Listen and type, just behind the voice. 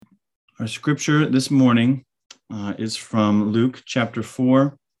Our scripture this morning is from Luke chapter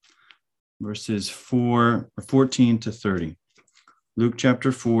 4, verses 14 to 30. Luke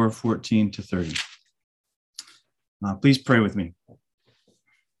chapter 4, 14 to 30. Please pray with me.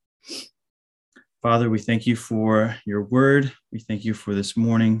 Father, we thank you for your word. We thank you for this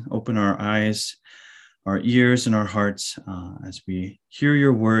morning. Open our eyes, our ears, and our hearts as we hear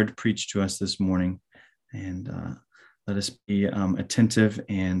your word preached to us this morning. And let us be attentive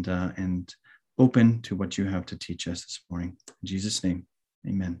and open to what you have to teach us this morning. In Jesus' name,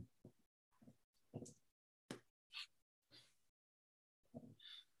 amen.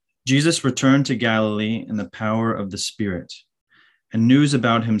 Jesus returned to Galilee in the power of the Spirit, and news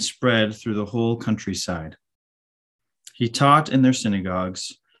about him spread through the whole countryside. He taught in their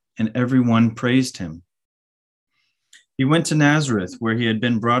synagogues, and everyone praised him. He went to Nazareth, where he had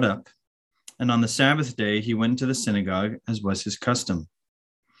been brought up, and on the Sabbath day he went to the synagogue, as was his custom.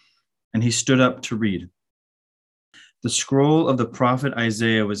 And he stood up to read. The scroll of the prophet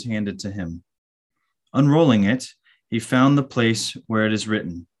Isaiah was handed to him. Unrolling it, he found the place where it is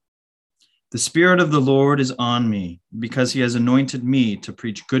written, "The Spirit of the Lord is on me, because he has anointed me to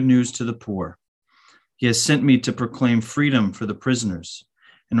preach good news to the poor. He has sent me to proclaim freedom for the prisoners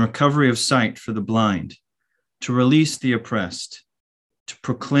and recovery of sight for the blind, to release the oppressed, to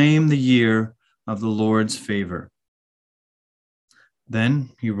proclaim the year of the Lord's favor." Then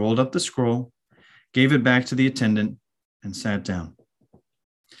he rolled up the scroll, gave it back to the attendant, and sat down.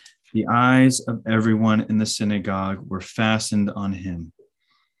 The eyes of everyone in the synagogue were fastened on him,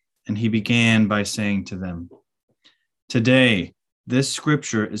 and he began by saying to them, "Today, this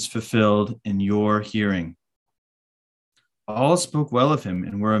scripture is fulfilled in your hearing." All spoke well of him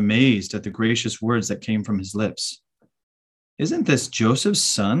and were amazed at the gracious words that came from his lips. "Isn't this Joseph's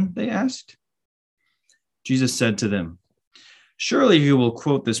son?" they asked. Jesus said to them, "Surely you will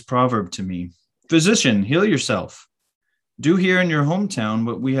quote this proverb to me, 'Physician, heal yourself. Do here in your hometown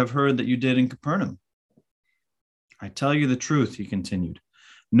what we have heard that you did in Capernaum.' I tell you the truth," he continued,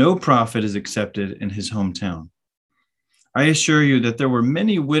 "no prophet is accepted in his hometown. I assure you that there were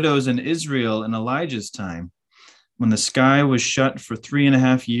many widows in Israel in Elijah's time, when the sky was shut for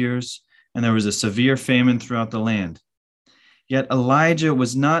 3.5 years and there was a severe famine throughout the land. Yet Elijah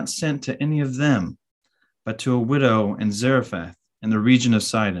was not sent to any of them, but to a widow in Zarephath in the region of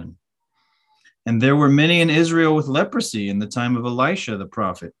Sidon. And there were many in Israel with leprosy in the time of Elisha the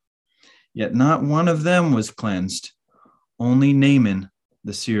prophet, yet not one of them was cleansed, only Naaman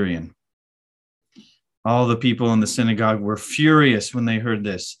the Syrian." All the people in the synagogue were furious when they heard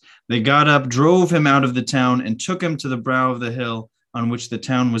this. They got up, drove him out of the town, and took him to the brow of the hill on which the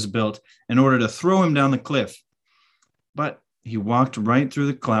town was built, in order to throw him down the cliff. But he walked right through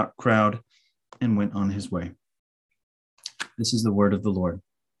the crowd and went on his way. This is the word of the Lord.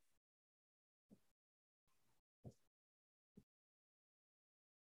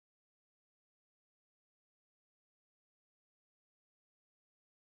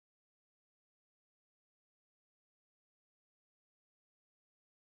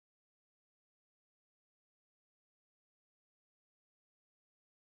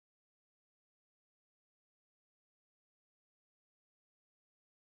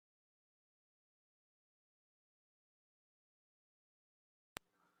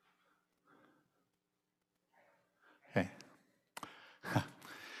 Okay.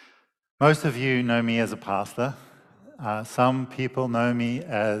 Most of you know me as a pastor. Some people know me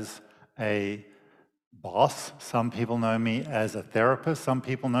as a boss. Some people know me as a therapist. Some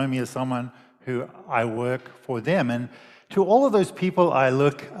people know me as someone who I work for them. And to all of those people, I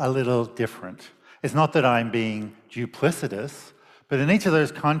look a little different. It's not that I'm being duplicitous, but in each of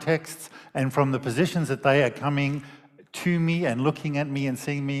those contexts and from the positions that they are coming to me and looking at me and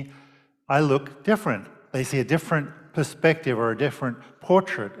seeing me, I look different. They see a different perspective or a different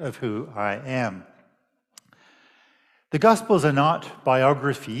portrait of who I am. The Gospels are not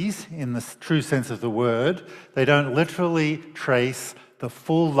biographies in the true sense of the word. They don't literally trace the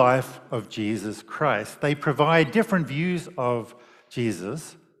full life of Jesus Christ. They provide different views of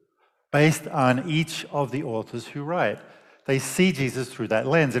Jesus based on each of the authors who write. They see Jesus through that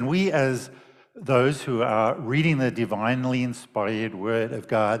lens. And we, as those who are reading the divinely inspired word of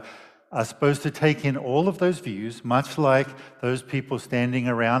God, are supposed to take in all of those views, much like those people standing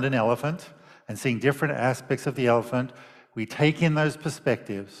around an elephant and seeing different aspects of the elephant. We take in those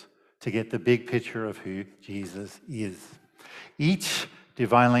perspectives to get the big picture of who Jesus is. Each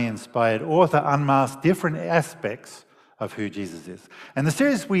divinely inspired author unmasks different aspects of who Jesus is. And the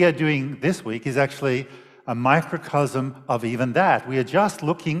series we are doing this week is actually a microcosm of even that. We are just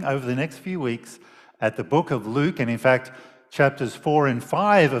looking over the next few weeks at the book of Luke, and in fact, chapters 4 and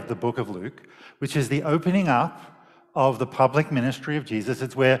 5 of the book of Luke, which is the opening up of the public ministry of Jesus.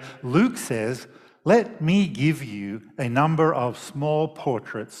 It's where Luke says, "Let me give you a number of small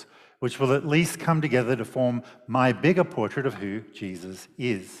portraits which will at least come together to form my bigger portrait of who Jesus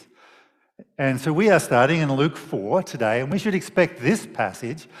is." And so we are starting in Luke 4 today, and we should expect this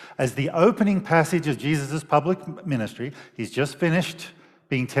passage as the opening passage of Jesus' public ministry. He's just finished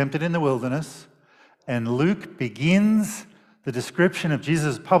being tempted in the wilderness, and Luke begins the description of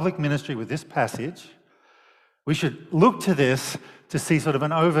Jesus' public ministry with this passage. We should look to this to see sort of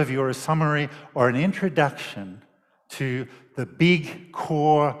an overview or a summary or an introduction to the big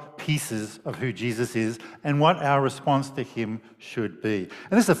core pieces of who Jesus is and what our response to him should be.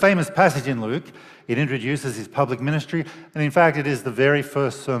 And this is a famous passage in Luke. It introduces his public ministry, and in fact, it is the very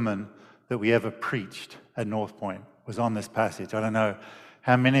first sermon that we ever preached at North Point was on this passage. I don't know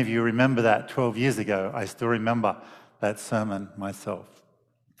how many of you remember that 12 years ago. I still remember that sermon myself.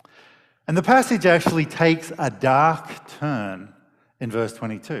 And the passage actually takes a dark turn in verse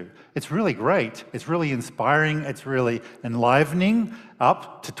 22. It's really great. It's really inspiring. It's really enlivening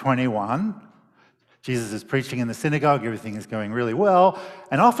up to 21. Jesus is preaching in the synagogue. Everything is going really well.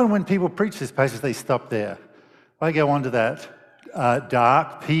 And often when people preach this passage, they stop there. I go on to that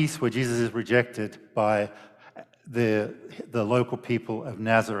dark piece where Jesus is rejected by the local people of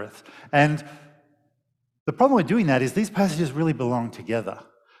Nazareth. And the problem with doing that is these passages really belong together.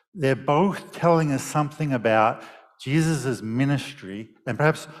 They're both telling us something about Jesus' ministry, and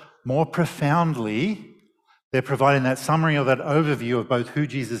perhaps more profoundly, they're providing that summary or that overview of both who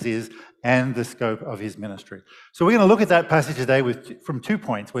Jesus is and the scope of his ministry. So we're going to look at that passage today from 2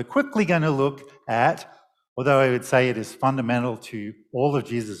 points. We're quickly going to look at, although I would say it is fundamental to all of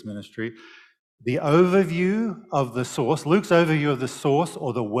Jesus' ministry, the overview of the source, Luke's overview of the source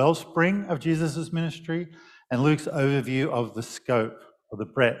or the wellspring of Jesus' ministry, and Luke's overview of the scope or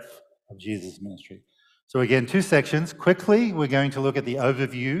the breadth of Jesus' ministry. So again, 2 sections. Quickly, we're going to look at the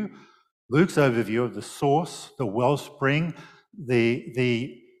overview, Luke's overview of the source, the wellspring,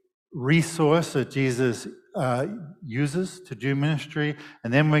 the resource that Jesus uses to do ministry,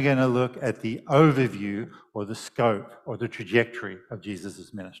 and then we're going to look at the overview or the scope or the trajectory of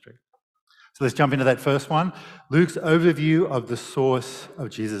Jesus' ministry. So let's jump into that first one, Luke's overview of the source of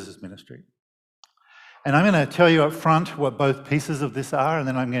Jesus' ministry. And I'm going to tell you up front what both pieces of this are, and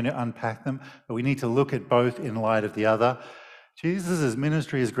then I'm going to unpack them, but we need to look at both in light of the other. Jesus'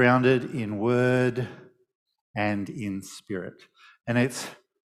 ministry is grounded in word and in spirit. And it's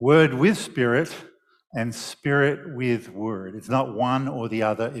word with spirit and spirit with word. It's not one or the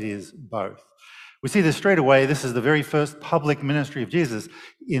other, it is both. We see this straight away. This is the very first public ministry of Jesus.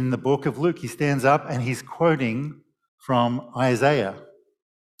 In the book of Luke, he stands up and he's quoting from Isaiah.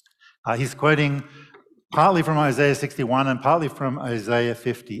 He's quoting partly from Isaiah 61 and partly from Isaiah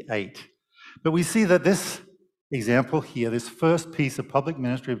 58. But we see that this example here, this first piece of public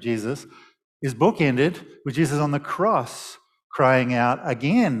ministry of Jesus, is bookended with Jesus on the cross crying out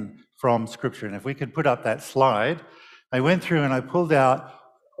again from Scripture. And if we could put up that slide, I went through and I pulled out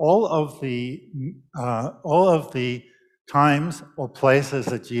all of the times or places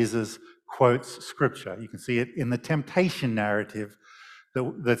that Jesus quotes Scripture. You can see it in the temptation narrative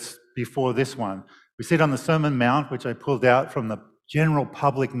that's before this one. We see it on the Sermon Mount, which I pulled out from the general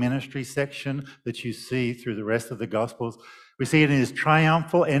public ministry section that you see through the rest of the Gospels. We see it in his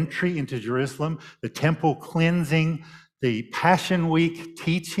triumphal entry into Jerusalem, the temple cleansing, the Passion Week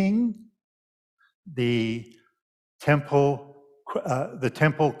teaching, the temple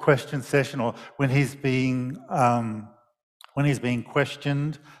question session, or when he's being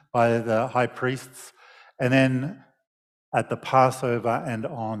questioned by the high priests, and then at the Passover and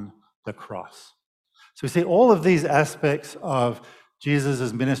on the cross. So we see all of these aspects of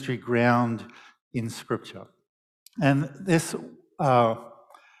Jesus' ministry ground in Scripture. And this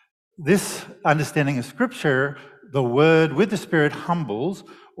understanding of Scripture, the Word with the Spirit humbles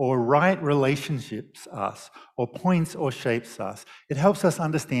or right relationships us, or points or shapes us. It helps us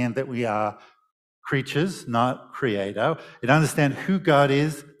understand that we are creatures, not creator. It understands who God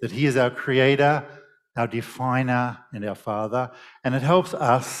is, that he is our creator, our definer, and our Father. And it helps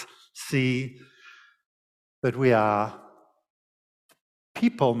us see that we are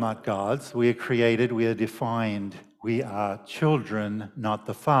people, not gods. We are created, we are defined, we are children, not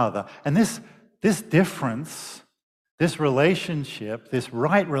the Father. And this difference, this relationship, this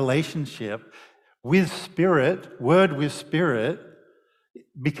right relationship with Spirit, Word with Spirit,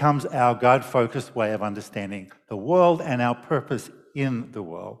 becomes our God-focused way of understanding the world and our purpose in the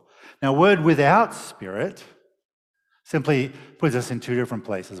world. Now, Word without Spirit simply puts us in two different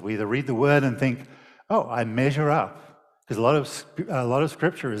places. We either read the Word and think, oh, I measure up. Because a lot of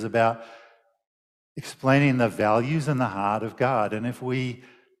Scripture is about explaining the values and the heart of God. And if we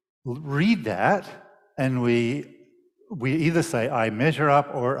read that and we either say, I measure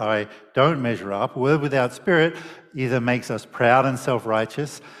up or I don't measure up, word without spirit either makes us proud and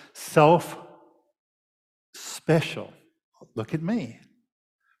self-righteous, self-special. Look at me,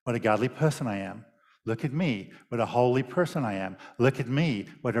 what a godly person I am. Look at me, what a holy person I am. Look at me,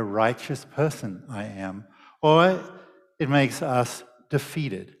 what a righteous person I am. Or it makes us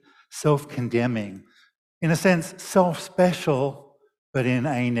defeated, self-condemning, in a sense, self-special, but in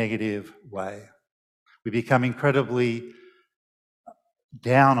a negative way. We become incredibly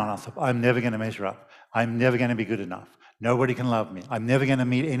down on ourselves. I'm never going to measure up. I'm never going to be good enough. Nobody can love me. I'm never going to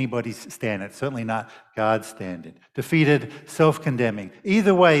meet anybody's standard, certainly not God's standard. Defeated, self-condemning.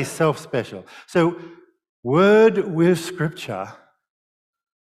 Either way, self-special. So word with Scripture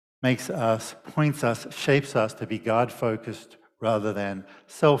points us, shapes us to be God-focused rather than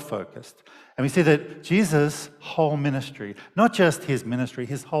self-focused. And we see that Jesus' whole ministry, not just his ministry,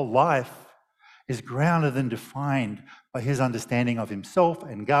 his whole life, is grounded and defined by his understanding of himself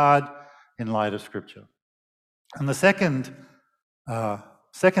and God in light of Scripture. And the second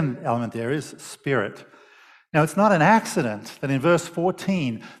element there is spirit. Now, it's not an accident that in verse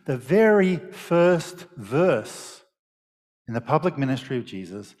 14, the very first verse in the public ministry of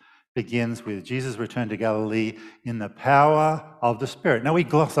Jesus begins with Jesus returned to Galilee in the power of the Spirit. Now, we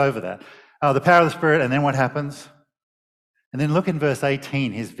gloss over that. The power of the Spirit, and then what happens? And then look in verse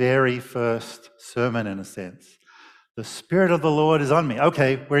 18, his very first sermon, in a sense. The Spirit of the Lord is on me.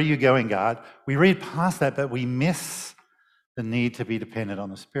 Okay, where are you going, God? We read past that, but we miss the need to be dependent on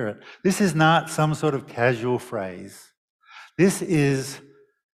the Spirit. This is not some sort of casual phrase. This is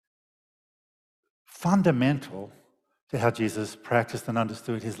fundamental to how Jesus practiced and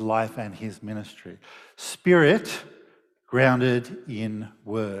understood his life and his ministry. Spirit grounded in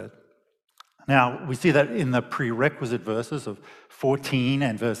word. Now, we see that in the prerequisite verses of 14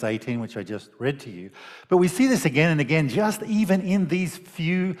 and verse 18, which I just read to you. But we see this again and again, just even in these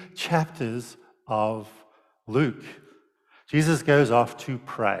few chapters of Luke. Jesus goes off to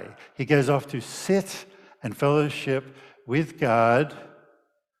pray. He goes off to sit and fellowship with God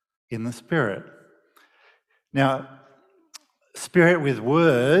in the Spirit. Now, Spirit with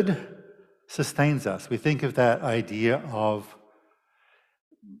word sustains us. We think of that idea of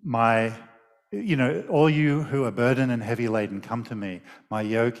all you who are burdened and heavy laden, come to me. My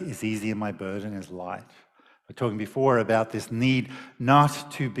yoke is easy and my burden is light. We're talking before about this need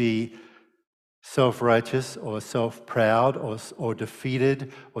not to be self-righteous or self-proud or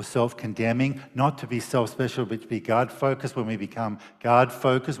defeated or self-condemning, not to be self-special, but to be God-focused. When we become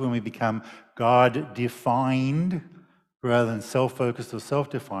God-focused, when we become God-defined rather than self-focused or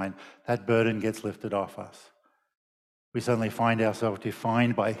self-defined, that burden gets lifted off us. We suddenly find ourselves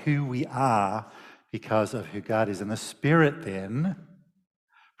defined by who we are because of who God is. And the Spirit then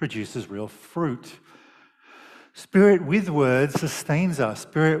produces real fruit. Spirit with word sustains us.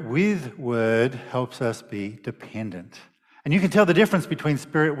 Spirit with word helps us be dependent. And you can tell the difference between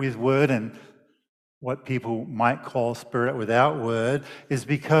spirit with word and what people might call spirit without word is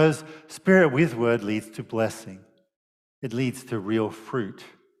because spirit with word leads to blessing. It leads to real fruit.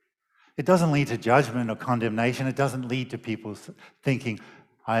 It doesn't lead to judgment or condemnation. It doesn't lead to people thinking,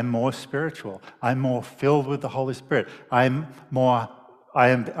 I'm more spiritual. I'm more filled with the Holy Spirit. I'm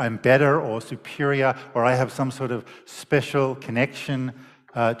better or superior, or I have some sort of special connection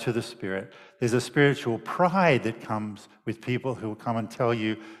to the Spirit. There's a spiritual pride that comes with people who will come and tell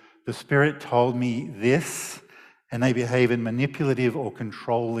you, the Spirit told me this, and they behave in manipulative or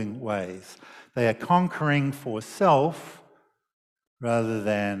controlling ways. They are conquering for self rather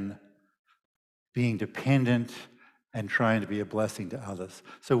than being dependent and trying to be a blessing to others.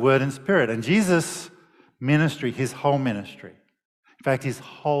 So word and spirit. And Jesus' ministry, his whole ministry, in fact, his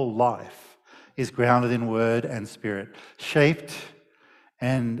whole life is grounded in word and spirit, it shapes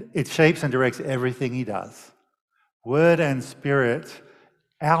and directs everything he does. Word and spirit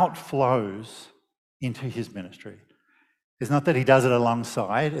outflows into his ministry. It's not that he does it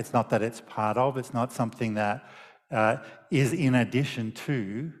alongside, it's not that it's part of, it's not something that is in addition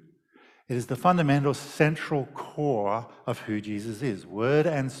to. It is the fundamental central core of who Jesus is. Word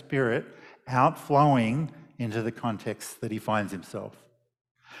and spirit outflowing into the context that he finds himself.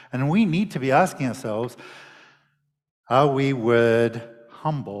 And we need to be asking ourselves, are we word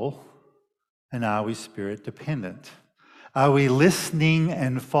humble and are we spirit dependent? Are we listening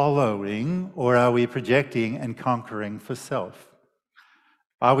and following, or are we projecting and conquering for self?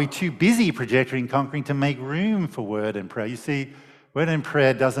 Are we too busy projecting and conquering to make room for word and prayer? You see, word and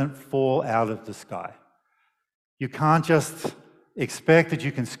prayer doesn't fall out of the sky. You can't just expect that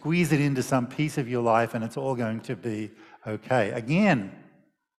you can squeeze it into some piece of your life and it's all going to be okay. Again,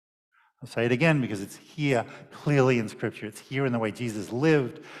 I'll say it again because it's here clearly in Scripture. It's here in the way Jesus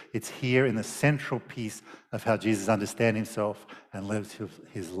lived. It's here in the central piece of how Jesus understands himself and lives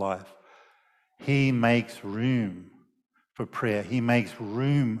his life. He makes room for prayer. He makes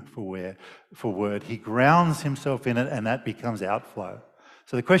room for word. He grounds himself in it, and that becomes outflow.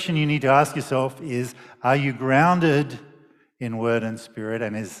 So the question you need to ask yourself is, are you grounded in word and spirit,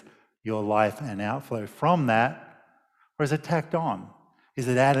 and is your life an outflow from that, or is it tacked on? Is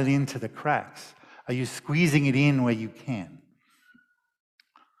it added into the cracks? Are you squeezing it in where you can?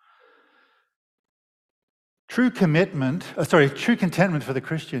 True contentment for the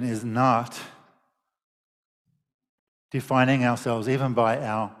Christian is not defining ourselves even by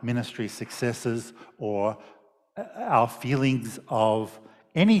our ministry successes or our feelings of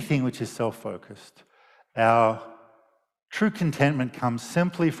anything which is self-focused. Our true contentment comes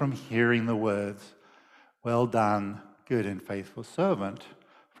simply from hearing the words, "Well done, good and faithful servant,"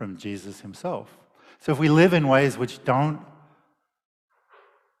 from Jesus himself. So if we live in ways which don't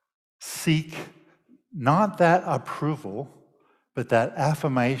seek not that approval, but that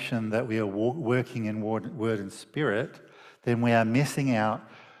affirmation that we are working in word and spirit, then we are missing out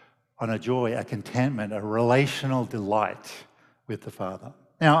on a joy, a contentment, a relational delight with the Father.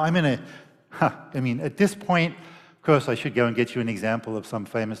 Now, at this point, of course, I should go and get you an example of some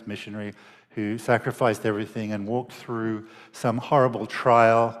famous missionary who sacrificed everything and walked through some horrible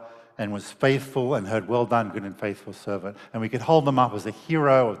trial and was faithful and heard, "Well done, good and faithful servant." And we could hold them up as a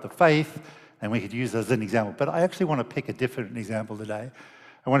hero of the faith, and we could use as an example. But I actually want to pick a different example today.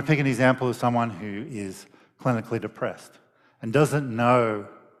 I want to pick an example of someone who is clinically depressed and doesn't know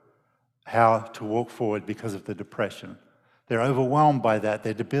how to walk forward because of the depression. They're overwhelmed by that.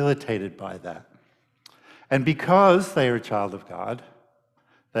 They're debilitated by that. And because they are a child of God,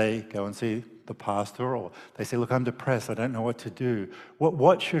 they go and see the pastor, or they say, "Look, I'm depressed. I don't know what to do.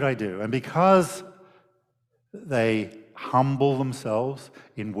 What should I do?" And because they humble themselves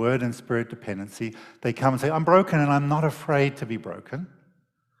in word and spirit dependency, they come and say, "I'm broken and I'm not afraid to be broken."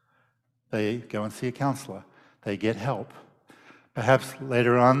 They go and see a counselor. They get help. Perhaps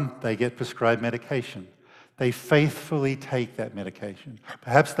later on, they get prescribed medication. They faithfully take that medication.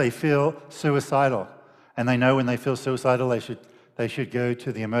 Perhaps they feel suicidal, and they know when they feel suicidal, they should go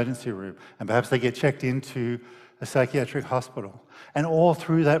to the emergency room. And perhaps they get checked into a psychiatric hospital. And all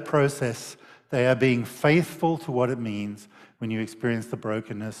through that process, they are being faithful to what it means when you experience the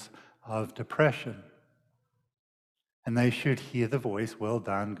brokenness of depression. And they should hear the voice, "Well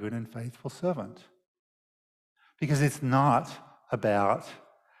done, good and faithful servant." Because it's not about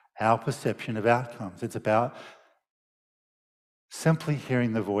our perception of outcomes. It's about simply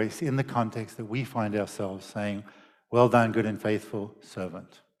hearing the voice in the context that we find ourselves saying, "Well done, good and faithful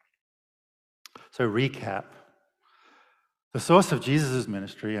servant." So recap. The source of Jesus'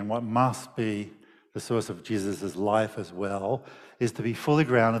 ministry, and what must be the source of Jesus' life as well, is to be fully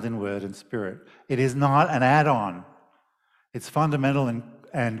grounded in word and spirit. It is not an add-on. It's fundamental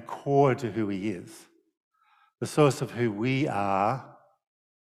and core to who he is. The source of who we are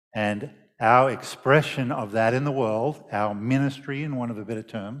and our expression of that in the world, our ministry, in one of the better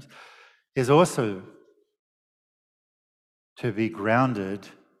terms, is also to be grounded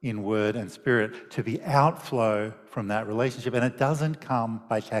in word and spirit, to be outflow from that relationship. And it doesn't come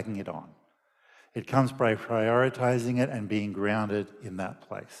by tacking it on. It comes by prioritizing it and being grounded in that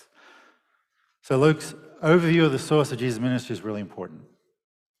place. So Luke's overview of the source of Jesus' ministry is really important.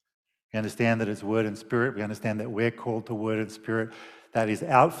 We understand that it's word and spirit. We understand that we're called to word and spirit. That is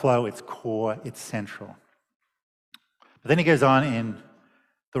outflow, it's core, it's central. But then he goes on in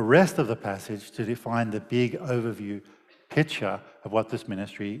the rest of the passage to define the big overview picture of what this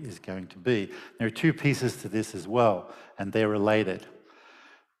ministry is going to be. There are two pieces to this as well, and they're related.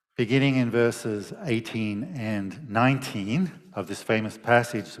 Beginning in verses 18 and 19 of this famous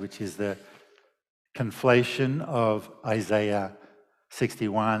passage, which is the conflation of Isaiah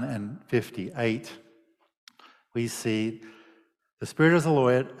 61 and 58, we see, "The Spirit of the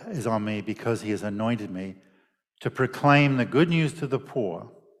Lord is on me because he has anointed me to proclaim the good news to the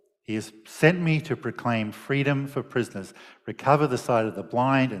poor. He has sent me to proclaim freedom for prisoners, recover the sight of the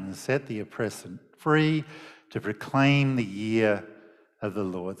blind, and set the oppressed free, to proclaim the year of the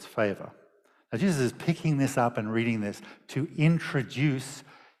Lord's favor." Now, Jesus is picking this up and reading this to introduce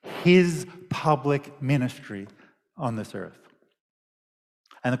his public ministry on this earth.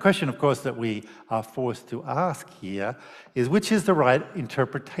 And the question, of course, that we are forced to ask here is, which is the right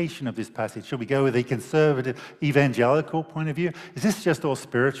interpretation of this passage? Should we go with a conservative evangelical point of view? Is this just all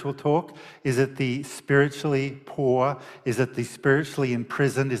spiritual talk? Is it the spiritually poor? Is it the spiritually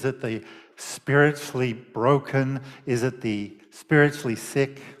imprisoned? Is it the spiritually broken? Is it the spiritually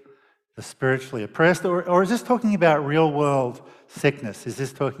sick, the spiritually oppressed? Or is this talking about real world sickness? Is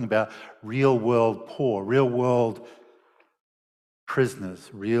this talking about real world poor, real world prisoners,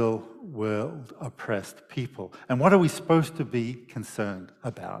 real world oppressed people? And what are we supposed to be concerned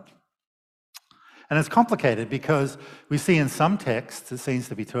about? And it's complicated because we see in some texts it seems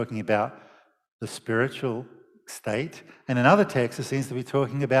to be talking about the spiritual state, and in other texts it seems to be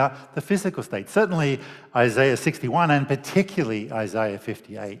talking about the physical state. Certainly Isaiah 61 and particularly Isaiah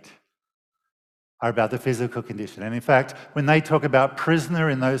 58 are about the physical condition. And in fact, when they talk about prisoner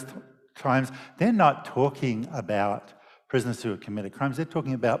in those times, they're not talking about prisoners who have committed crimes. They're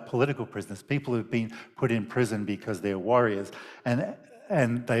talking about political prisoners, people who've been put in prison because they're warriors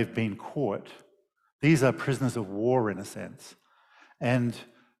and they've been caught. These are prisoners of war in a sense. And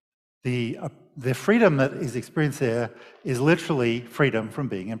the freedom that is experienced there is literally freedom from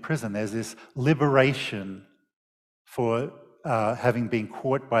being in prison. There's this liberation for having been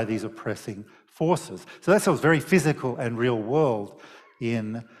caught by these oppressing forces. So that sounds very physical and real world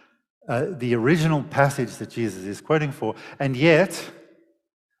in the original passage that Jesus is quoting for. And yet,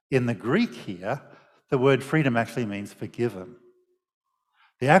 in the Greek here, the word freedom actually means forgiven.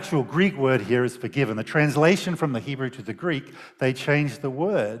 The actual Greek word here is forgiven. The translation from the Hebrew to the Greek, they changed the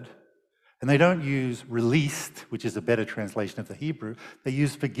word. And they don't use released, which is a better translation of the Hebrew. They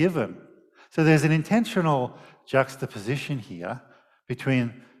use forgiven. So there's an intentional juxtaposition here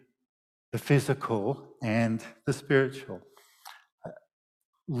between the physical and the spiritual.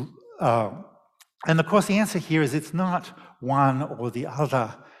 And of course, the answer here is it's not one or the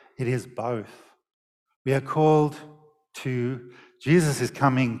other, it is both. We are called to, Jesus is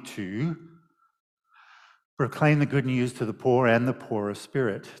coming to proclaim the good news to the poor and the poor of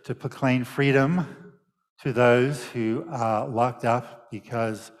spirit, to proclaim freedom to those who are locked up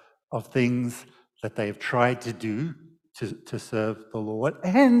because of things that they have tried to do to serve the Lord,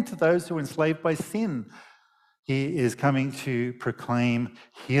 and to those who are enslaved by sin. He is coming to proclaim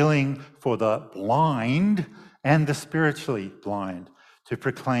healing for the blind and the spiritually blind, to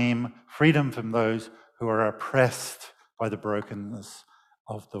proclaim freedom from those who are oppressed by the brokenness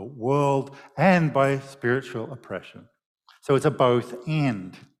of the world and by spiritual oppression. So it's a both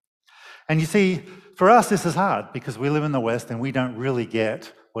and. And you see, for us this is hard because we live in the West and we don't really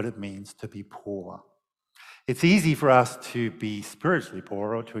get what it means to be poor. It's easy for us to be spiritually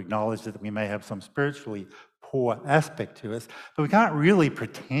poor or to acknowledge that we may have some spiritually poor aspect to us, but we can't really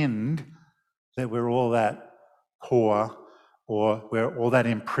pretend that we're all that poor or we're all that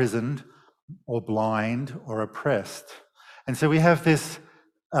imprisoned or blind or oppressed. And so we have this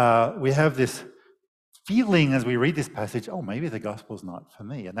feeling as we read this passage, oh, maybe the gospel's not for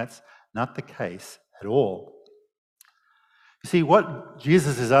me. And that's not the case at all. You see, what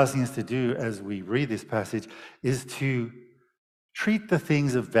Jesus is asking us to do as we read this passage is to treat the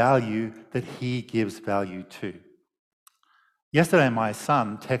things of value that he gives value to. Yesterday, my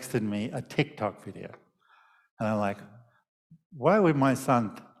son texted me a TikTok video. And I'm like, why would my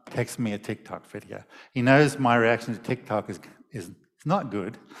son text me a TikTok video? He knows my reaction to TikTok is not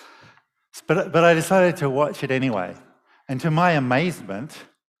good. But I decided to watch it anyway. And to my amazement,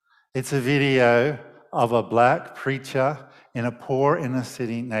 it's a video of a black preacher in a poor inner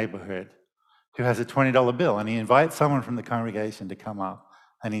city neighborhood who has a $20 bill. And he invites someone from the congregation to come up.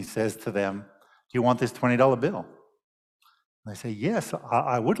 And he says to them, do you want this $20 bill? And they say, yes,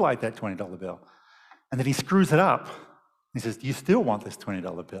 I would like that $20 bill. And then he screws it up. He says, do you still want this $20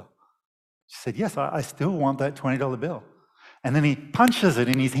 bill? She said, yes, I still want that $20 bill. And then he punches it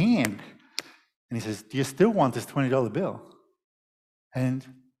in his hand. And he says, do you still want this $20 bill? And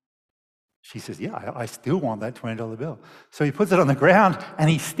she says, yeah, I still want that $20 bill. So he puts it on the ground and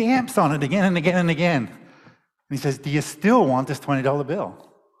he stamps on it again and again and again. And he says, do you still want this $20 bill?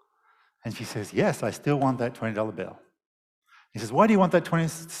 And she says, yes, I still want that $20 bill. He says, why do you want that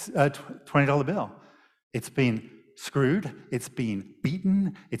 $20 bill? It's been screwed, it's been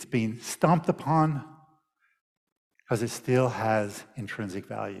beaten, it's been stomped upon, because it still has intrinsic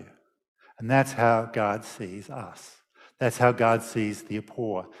value. And that's how God sees us. That's how God sees the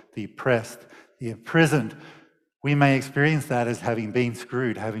poor, the oppressed, the imprisoned. We may experience that as having been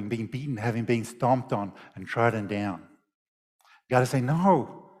screwed, having been beaten, having been stomped on and trodden down. God is saying,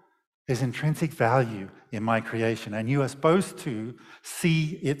 no, there's intrinsic value in my creation, and you are supposed to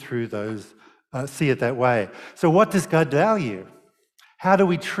see it through those, see it that way. So what does God value? How do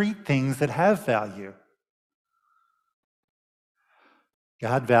we treat things that have value?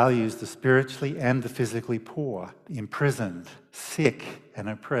 God values the spiritually and the physically poor, imprisoned, sick, and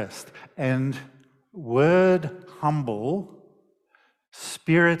oppressed. And word humble,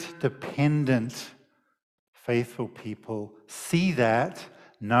 spirit-dependent, faithful people see that,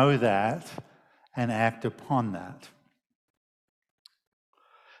 know that, and act upon that.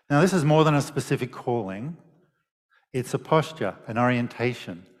 Now, this is more than a specific calling. It's a posture, an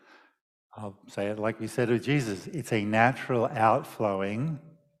orientation. I'll say it like we said with Jesus. It's a natural outflowing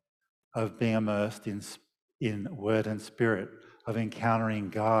of being immersed in word and spirit, of encountering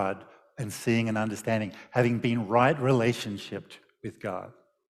God and seeing and understanding, having been right relationshiped with God.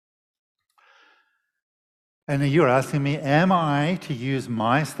 And you're asking me, am I to use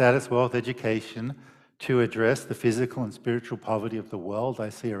my status, wealth, education to address the physical and spiritual poverty of the world I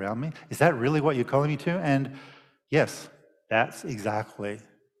see around me? Is that really what you're calling me to? And yes, that's exactly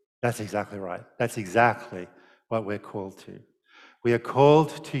right. That's exactly what we're called to. We are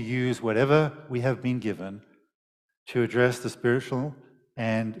called to use whatever we have been given to address the spiritual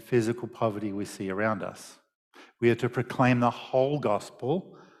and physical poverty we see around us. We are to proclaim the whole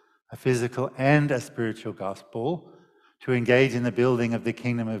gospel, a physical and a spiritual gospel, to engage in the building of the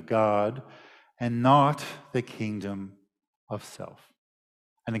kingdom of God and not the kingdom of self.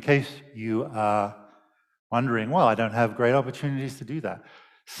 And in case you are wondering, well, I don't have great opportunities to do that,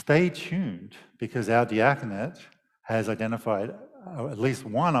 stay tuned, because our diaconate has identified at least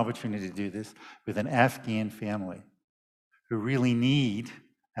one opportunity to do this with an Afghan family who really need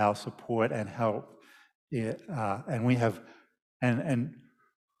our support and help. And we have, and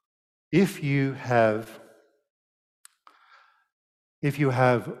if you have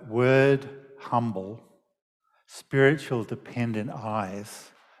word humble, spiritual dependent eyes,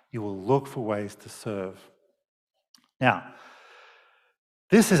 you will look for ways to serve. Now,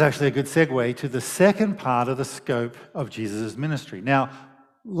 this is actually a good segue to the second part of the scope of Jesus' ministry. Now,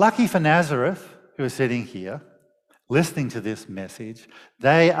 lucky for Nazareth, who are sitting here, listening to this message,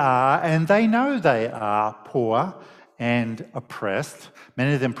 they are, and they know they are, poor and oppressed.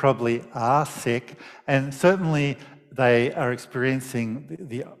 Many of them probably are sick, and certainly they are experiencing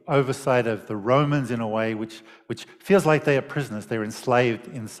the oversight of the Romans in a way which feels like they are prisoners, they're enslaved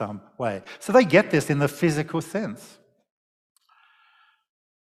in some way. So they get this in the physical sense.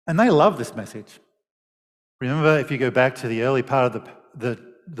 And they love this message. Remember, if you go back to the early part of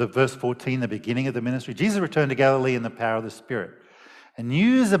the verse 14, the beginning of the ministry, Jesus returned to Galilee in the power of the Spirit. And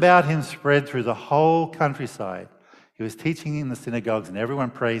news about him spread through the whole countryside. He was teaching in the synagogues and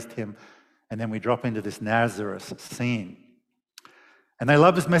everyone praised him. And then we drop into this Nazareth scene. And they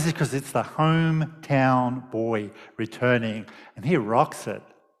love this message because it's the hometown boy returning, and he rocks it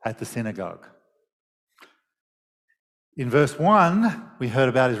at the synagogue. In verse 1, we heard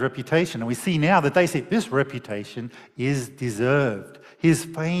about his reputation, and we see now that they say this reputation is deserved. His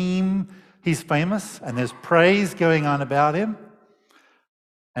fame, he's famous, and there's praise going on about him,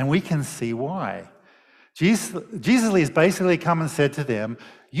 and we can see why. Jesus has basically come and said to them,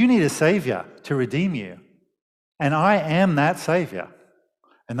 you need a savior to redeem you, and I am that savior.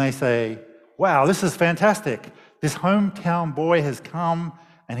 And they say, wow, this is fantastic. This hometown boy has come,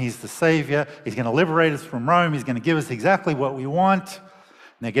 and he's the savior. He's going to liberate us from Rome. He's going to give us exactly what we want.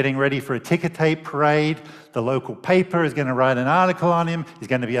 And they're getting ready for a ticker tape parade. The local paper is going to write an article on him. He's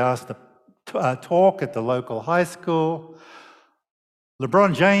going to be asked to talk at the local high school.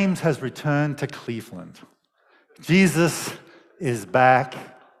 LeBron James has returned to Cleveland. Jesus is back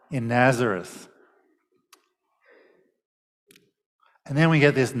in Nazareth. And then we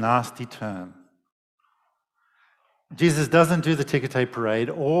get this nasty turn. Jesus doesn't do the ticker tape parade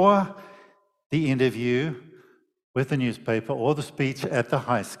or the interview with the newspaper or the speech at the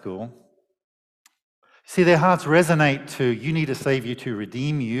high school. See, their hearts resonate to, you need a savior to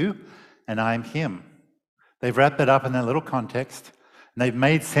redeem you, and I'm him. They've wrapped that up in that little context, and they've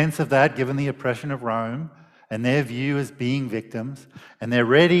made sense of that given the oppression of Rome and their view as being victims, and they're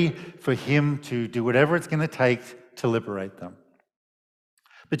ready for him to do whatever it's going to take to liberate them.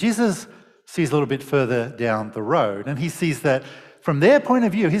 But Jesus sees a little bit further down the road, and he sees that from their point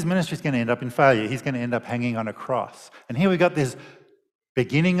of view, his ministry is going to end up in failure. He's going to end up hanging on a cross. And here we've got this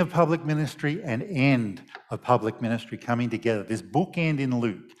beginning of public ministry and end of public ministry coming together, this bookend in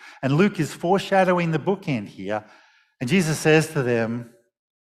Luke. And Luke is foreshadowing the bookend here. And Jesus says to them,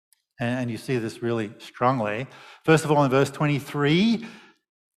 and you see this really strongly, first of all in verse 23,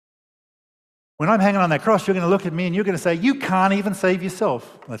 when I'm hanging on that cross, you're going to look at me and you're going to say, you can't even save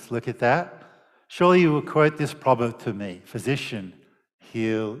yourself. Let's look at that. Surely you will quote this proverb to me, physician,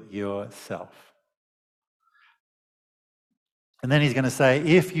 heal yourself. And then he's going to say,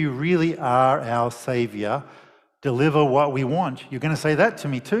 if you really are our Savior, deliver what we want. You're going to say that to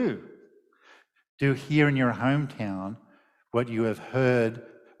me too. Do here in your hometown what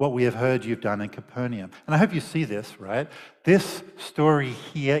we have heard you've done in Capernaum. And I hope you see this, right? This story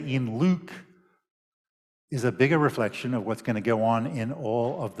here in Luke is a bigger reflection of what's going to go on in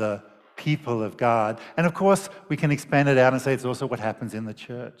all of the people of God. And of course, we can expand it out and say it's also what happens in the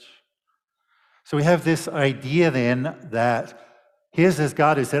church. So we have this idea then that here's this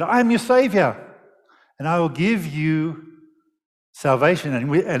God who said, I'm your Savior, and I will give you salvation.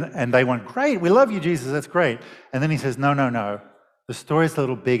 And they went, great, we love you, Jesus, that's great. And then he says, no, the story's a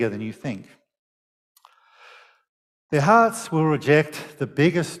little bigger than you think. Their hearts will reject the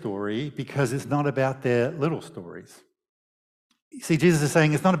bigger story because it's not about their little stories. You see, Jesus is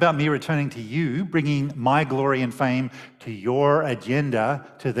saying, it's not about me returning to you, bringing my glory and fame to your agenda,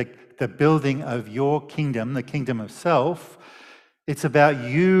 to the building of your kingdom, the kingdom of self. It's about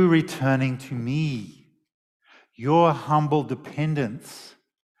you returning to me, your humble dependence,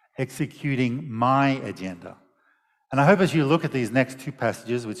 executing my agenda. And I hope as you look at these next two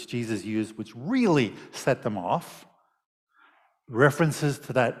passages which Jesus used, which really set them off, references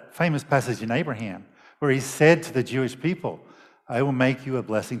to that famous passage in Abraham, where he said to the Jewish people, I will make you a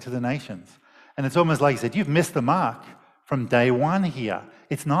blessing to the nations. And it's almost like he said, you've missed the mark from day one here.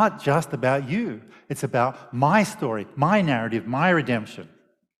 It's not just about you. It's about my story, my narrative, my redemption.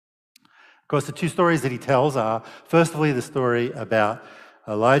 Of course, the two stories that he tells are, firstly, the story about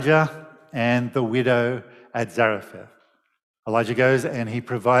Elijah and the widow at Zarephath. Elijah goes and he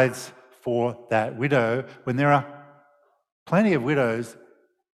provides for that widow when there are plenty of widows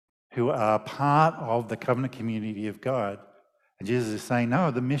who are part of the covenant community of God. And Jesus is saying,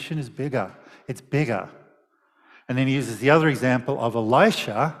 no, the mission is bigger. It's bigger. And then he uses the other example of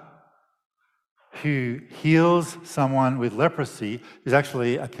Elisha, who heals someone with leprosy, who's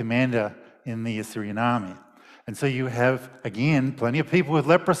actually a commander in the Assyrian army. And so you have, again, plenty of people with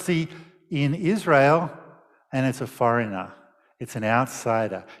leprosy in Israel, and it's a foreigner. It's an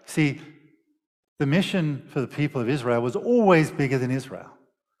outsider. See, the mission for the people of Israel was always bigger than Israel,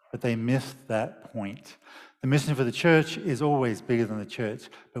 but they missed that point. The mission for the church is always bigger than the church,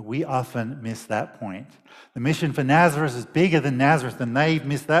 but we often miss that point. The mission for Nazareth is bigger than Nazareth, and they've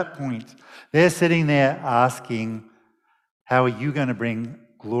missed that point. They're sitting there asking, how are you going to bring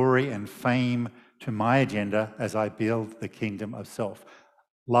glory and fame to my agenda as I build the kingdom of self?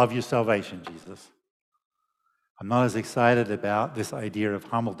 Love your salvation, Jesus. I'm not as excited about this idea of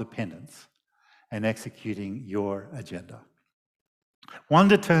humble dependence and executing your agenda.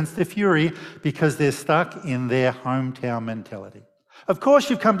 Wonder turns to fury because they're stuck in their hometown mentality. Of course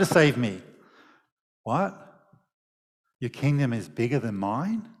you've come to save me. What? Your kingdom is bigger than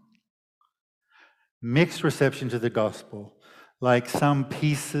mine? Mixed reception to the gospel. Like some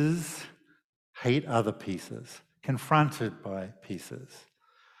pieces hate other pieces, confronted by pieces.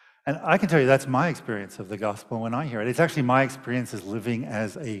 And I can tell you that's my experience of the gospel when I hear it. It's actually my experience as living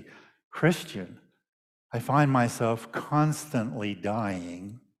as a Christian. I find myself constantly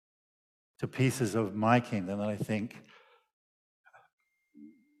dying to pieces of my kingdom that I think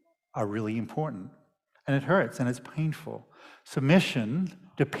are really important. And it hurts and it's painful. Submission,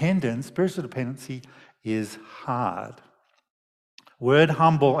 dependence, spiritual dependency is hard. Word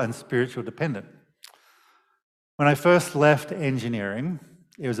humble and spiritual dependent. When I first left engineering,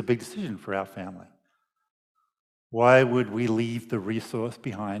 it was a big decision for our family. Why would we leave the resource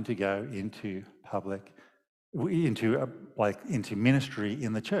behind to go into into ministry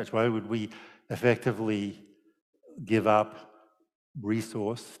in the church? Why would we effectively give up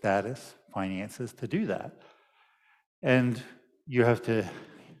resource, status, finances to do that? And you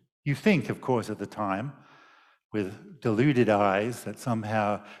think, of course, at the time, with deluded eyes, that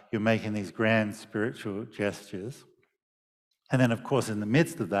somehow you're making these grand spiritual gestures. And then, of course, in the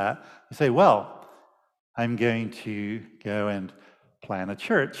midst of that, you say, well, I'm going to go and plant a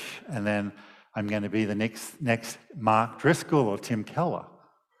church, and then I'm going to be the next Mark Driscoll or Tim Keller.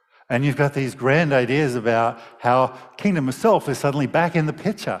 And you've got these grand ideas about how kingdom of self is suddenly back in the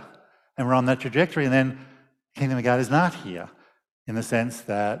picture, and we're on that trajectory, and then kingdom of God is not here, in the sense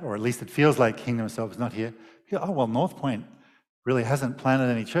that, or at least it feels like kingdom of self is not here. Oh, well, North Point really hasn't planted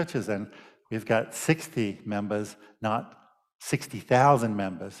any churches, and we've got 60 members, not 60,000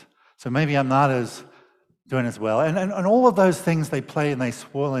 members. So maybe I'm not doing as well. And all of those things, they play and they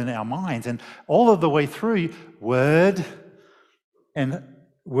swirl in our minds. And all of the way through, word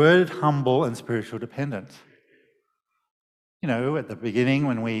humble and spiritual dependent. You know, at the beginning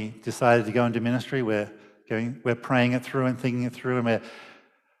when we decided to go into ministry, we're praying it through and thinking it through, and we're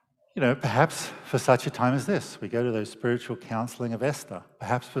Perhaps for such a time as this, we go to those spiritual counseling of Esther.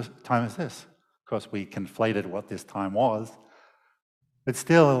 Perhaps for a time as this. Of course, we conflated what this time was. But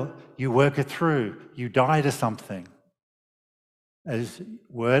still, you work it through. You die to something as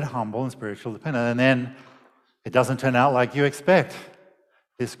word humble and spiritual dependent. And then it doesn't turn out like you expect.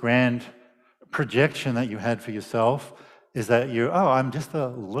 This grand projection that you had for yourself is that I'm just a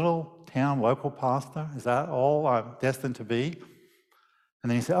little town local pastor. Is that all I'm destined to be? And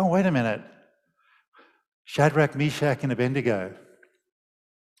then you say, oh, wait a minute. Shadrach, Meshach, and Abednego.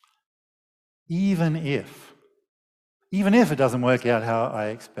 Even if it doesn't work out how I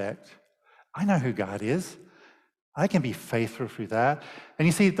expect, I know who God is. I can be faithful through that. And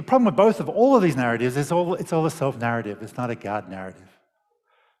you see, the problem with all of these narratives is it's all a self-narrative. It's not a God narrative.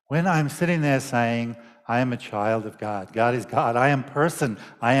 When I'm sitting there saying, I am a child of God, God is God, I am person,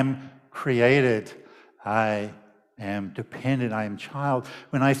 I am created, I am dependent, I am child.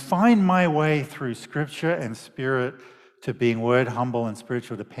 When I find my way through Scripture and Spirit to being word humble and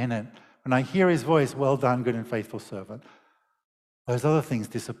spiritual dependent, when I hear His voice, well done, good and faithful servant, those other things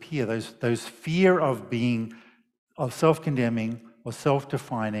disappear. Those fear of self-condemning or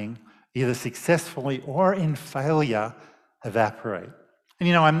self-defining, either successfully or in failure, evaporate.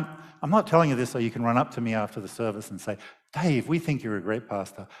 And I'm not telling you this so you can run up to me after the service and say, Dave, we think you're a great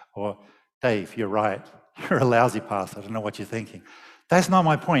pastor, or Dave, you're right, you're a lousy pastor, I don't know what you're thinking. That's not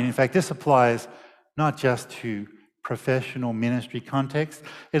my point. In fact, this applies not just to professional ministry context,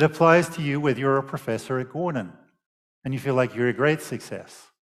 it applies to you whether you're a professor at Gordon and you feel like you're a great success,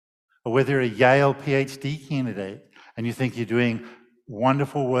 or whether you're a Yale PhD candidate and you think you're doing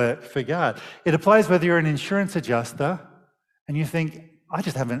wonderful work for God. It applies whether you're an insurance adjuster and you think,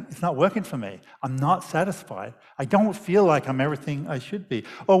 it's not working for me. I'm not satisfied. I don't feel like I'm everything I should be.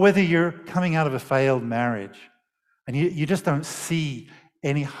 Or whether you're coming out of a failed marriage and you just don't see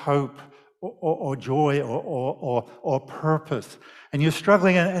any hope or joy or purpose, and you're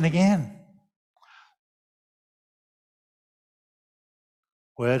struggling, and again,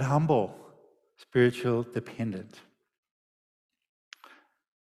 word humble, spiritual dependent.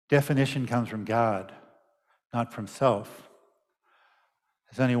 Definition comes from God, not from self.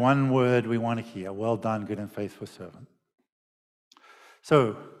 There's only one word we want to hear: well done, good and faithful servant.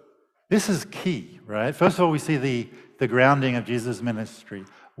 So this is key, right? First of all, we see the grounding of Jesus' ministry.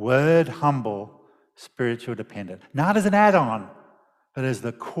 Word humble, spiritual dependent. Not as an add-on, but as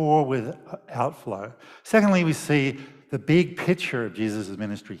the core with outflow. Secondly, we see the big picture of Jesus'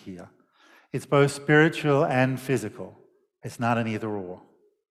 ministry here. It's both spiritual and physical. It's not an either-or.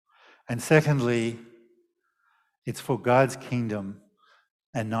 And secondly, it's for God's kingdom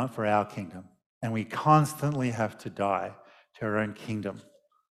and not for our kingdom. And we constantly have to die to our own kingdom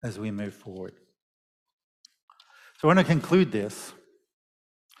as we move forward. So I want to conclude this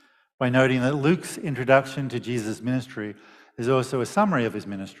by noting that Luke's introduction to Jesus' ministry is also a summary of his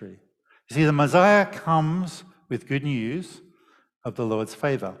ministry. You see, the Messiah comes with good news of the Lord's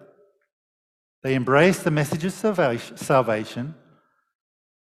favor. They embrace the message of salvation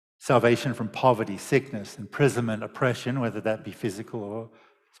from poverty, sickness, imprisonment, oppression, whether that be physical or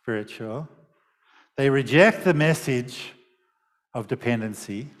spiritual. They reject the message of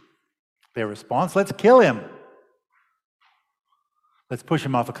dependency. Their response: let's kill him. Let's push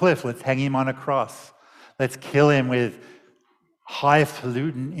him off a cliff. Let's hang him on a cross. Let's kill him with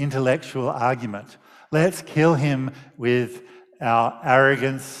highfalutin intellectual argument. Let's kill him with our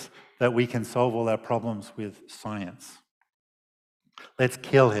arrogance that we can solve all our problems with science. Let's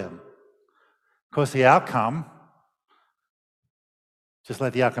kill him. Of course, the outcome, just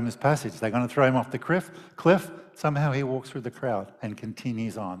like the outcome of this passage, they're going to throw him off the cliff. Somehow he walks through the crowd and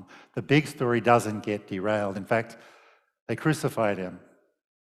continues on. The big story doesn't get derailed. In fact, they crucified him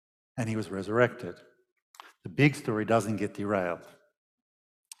and he was resurrected. The big story doesn't get derailed.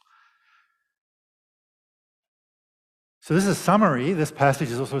 So this is a summary. This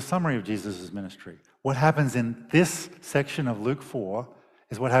passage is also a summary of Jesus' ministry. What happens in this section of Luke 4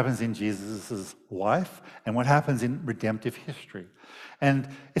 is what happens in Jesus' life and what happens in redemptive history. And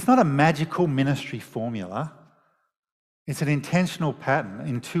it's not a magical ministry formula. It's an intentional pattern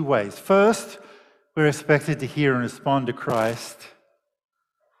in two ways. First, we're expected to hear and respond to Christ.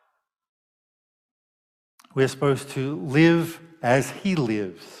 We're supposed to live as he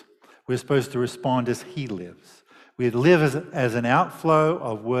lives. We're supposed to respond as he lives. We live as an outflow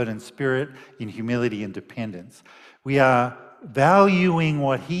of word and spirit in humility and dependence. We are valuing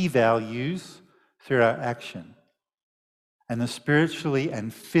what he values through our action. And the spiritually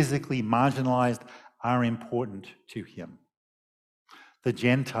and physically marginalized are important to him. The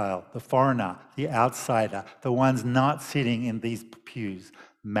Gentile, the foreigner, the outsider, the ones not sitting in these pews,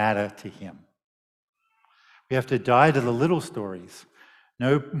 matter to him. We have to die to the little stories.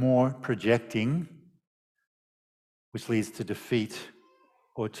 No more projecting, which leads to defeat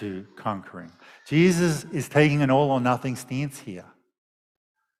or to conquering. Jesus is taking an all or nothing stance here.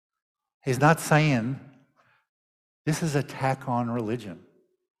 He's not saying this is a tack on religion.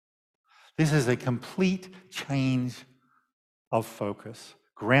 This is a complete change of focus,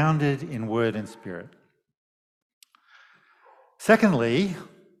 grounded in word and spirit. Secondly,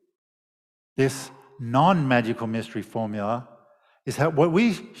 this non-magical mystery formula is what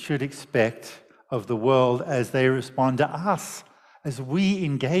we should expect of the world as they respond to us, as we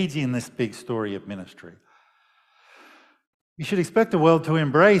engage in this big story of ministry. You should expect the world to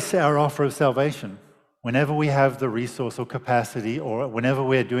embrace our offer of salvation whenever we have the resource or capacity, or whenever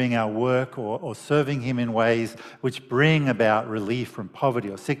we're doing our work or serving him in ways which bring about relief from poverty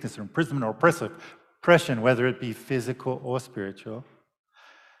or sickness or imprisonment or oppression, whether it be physical or spiritual.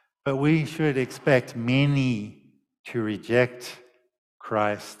 But we should expect many to reject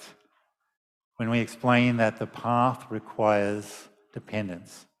Christ when we explain that the path requires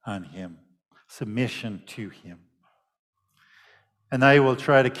dependence on him, submission to him. And they will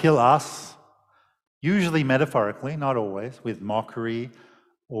try to kill us, usually metaphorically, not always, with mockery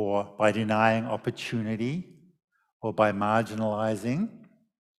or by denying opportunity or by marginalizing.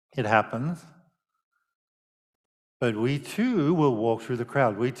 It happens. But we too will walk through the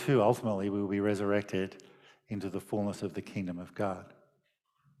crowd. We too ultimately will be resurrected into the fullness of the kingdom of God.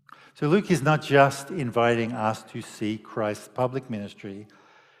 So Luke is not just inviting us to see Christ's public ministry.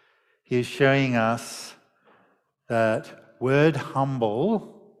 He is showing us that word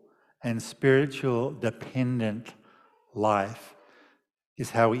humble and spiritual dependent life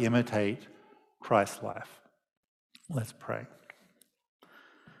is how we imitate Christ's life. Let's pray.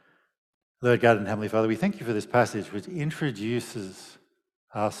 Lord God and Heavenly Father, we thank you for this passage which introduces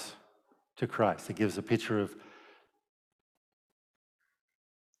us to Christ. It gives a picture of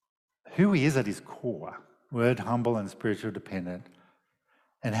who he is at his core, word humble and spiritual dependent,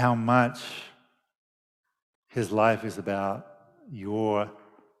 and how much his life is about your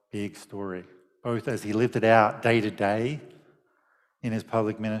big story, both as he lived it out day to day in his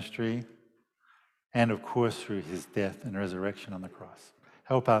public ministry and, of course, through his death and resurrection on the cross.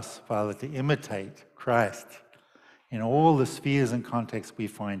 Help us, Father, to imitate Christ in all the spheres and contexts we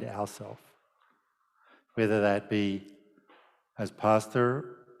find ourselves, whether that be as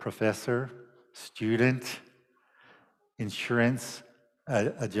pastor, professor, student, insurance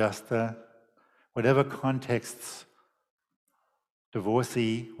adjuster, whatever contexts,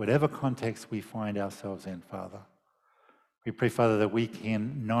 divorcee, whatever context we find ourselves in, Father. We pray, Father, that we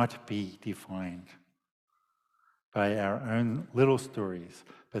can not be defined by our own little stories,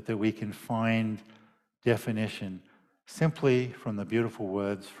 but that we can find definition simply from the beautiful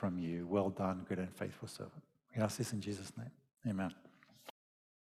words from you. Well done, good and faithful servant. We ask this in Jesus' name. Amen.